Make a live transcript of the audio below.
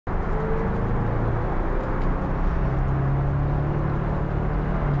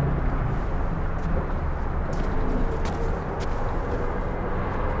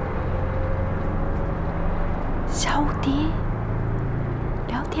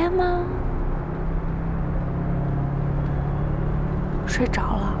天吗？睡着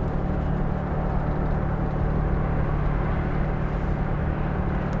了。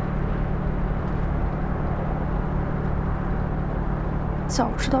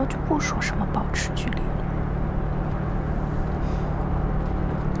早知道就不说什么保持距离了。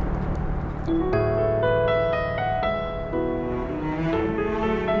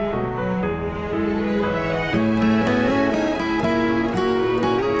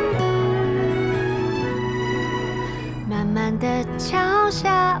慢慢的敲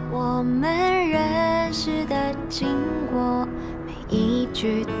下我们认识的经过，每一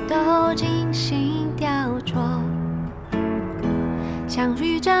句都精心雕琢。相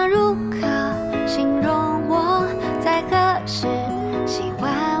遇这如何形容我？在何时喜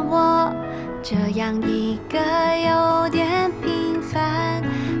欢我？这样一个有点平凡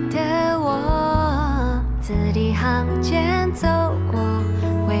的我，字里行间走过，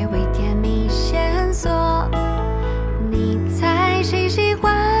回味甜蜜线索。你猜谁喜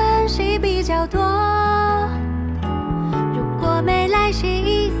欢谁比较多？如果没来写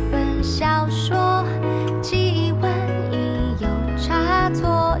一本小说，记忆文艺有差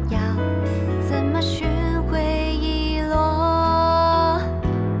错，要怎么寻回忆落？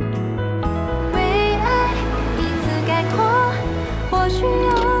为爱一次概括，或许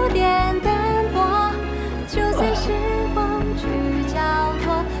有点淡薄，就随时光去交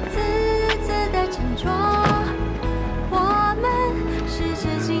托，字字的斟酌。我们十指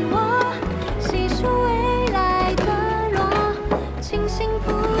紧握，细数未来段落，庆幸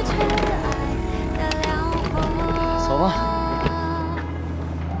不尘埃的辽阔。走吧。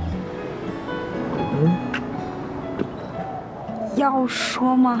要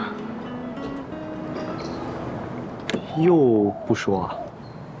说吗？又不说啊？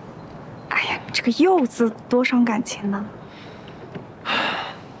哎呀，你这个“又”字多伤感情呢。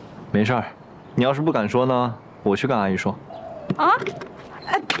没事儿，你要是不敢说呢，我去跟阿姨说。啊？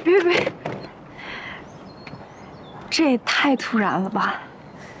哎，别，这也太突然了吧？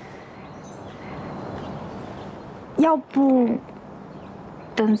要不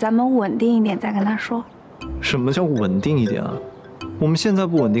等咱们稳定一点再跟他说？什么叫稳定一点啊？我们现在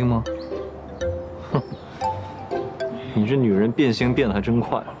不稳定吗？哼，你这女人变心变得还真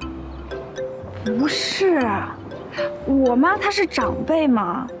快。不是，我妈她是长辈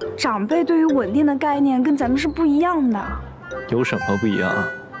嘛，长辈对于稳定的概念跟咱们是不一样的。有什么不一样啊？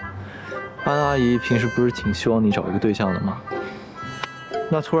安阿姨平时不是挺希望你找一个对象的吗？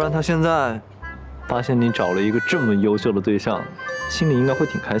那突然她现在发现你找了一个这么优秀的对象，心里应该会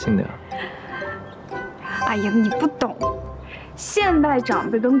挺开心的呀。哎呀，你不懂，现代长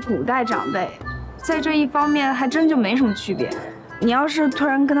辈跟古代长辈，在这一方面还真就没什么区别。你要是突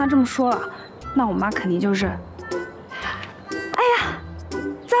然跟他这么说了，那我妈肯定就是，哎呀，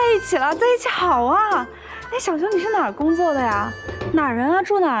在一起了，在一起好啊！哎，小熊，你是哪儿工作的呀？哪儿人啊？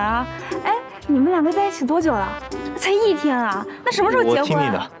住哪儿啊？哎，你们两个在一起多久了？才1天啊？那什么时候结婚？我听你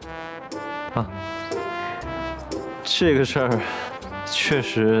的。啊，这个事儿确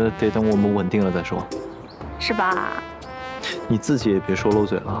实得等我们稳定了再说。是吧？你自己也别说漏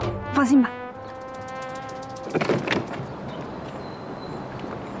嘴了。放心吧。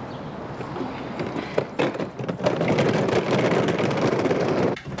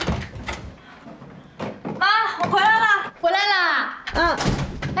妈，我回来了。回来啦。嗯。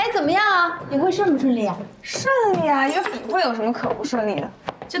哎，怎么样啊？比会顺不顺利啊？顺利啊，约比会有什么可不顺利的？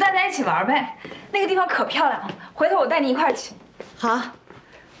就大家一起玩呗。那个地方可漂亮了，回头我带你一块儿去。好。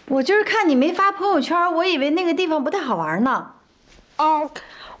我就是看你没发朋友圈，我以为那个地方不太好玩呢。哦，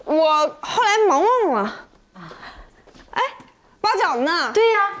我后来忙忘了。哎，八角呢？对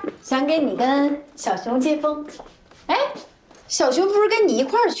呀，想给你跟小熊接风。哎，小熊不是跟你一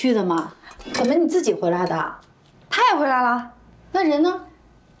块儿去的吗？怎么你自己回来的？他也回来了。那人呢？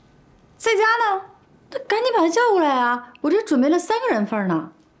在家呢。那赶紧把他叫过来啊！我这准备了3个人份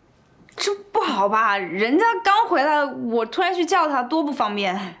呢。这不好吧？人家刚回来，我突然去叫他，多不方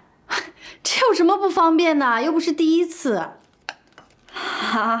便。这有什么不方便的？又不是第一次。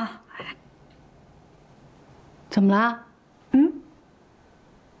啊？怎么了？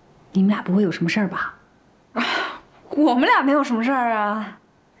你们俩不会有什么事儿吧？我们俩没有什么事儿啊。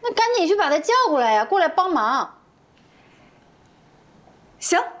那赶紧去把他叫过来呀，过来帮忙。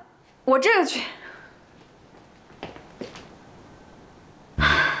行，我这就去。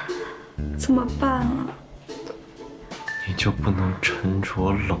怎么办啊？你就不能沉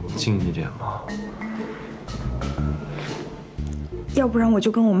着冷静一点吗？要不然我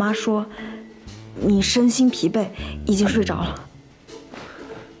就跟我妈说，你身心疲惫，已经睡着了。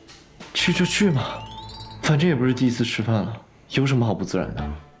去就去嘛，反正也不是第一次吃饭了，有什么好不自然的？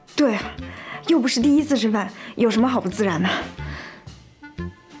对啊，又不是第一次吃饭，有什么好不自然的？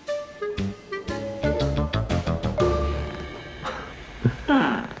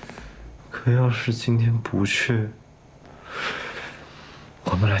可要是今天不去，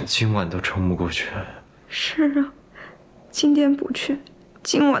我们俩今晚都撑不过去。是啊，今天不去，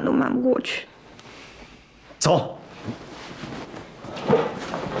今晚都瞒不过去。走。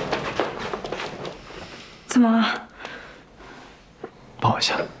怎么了？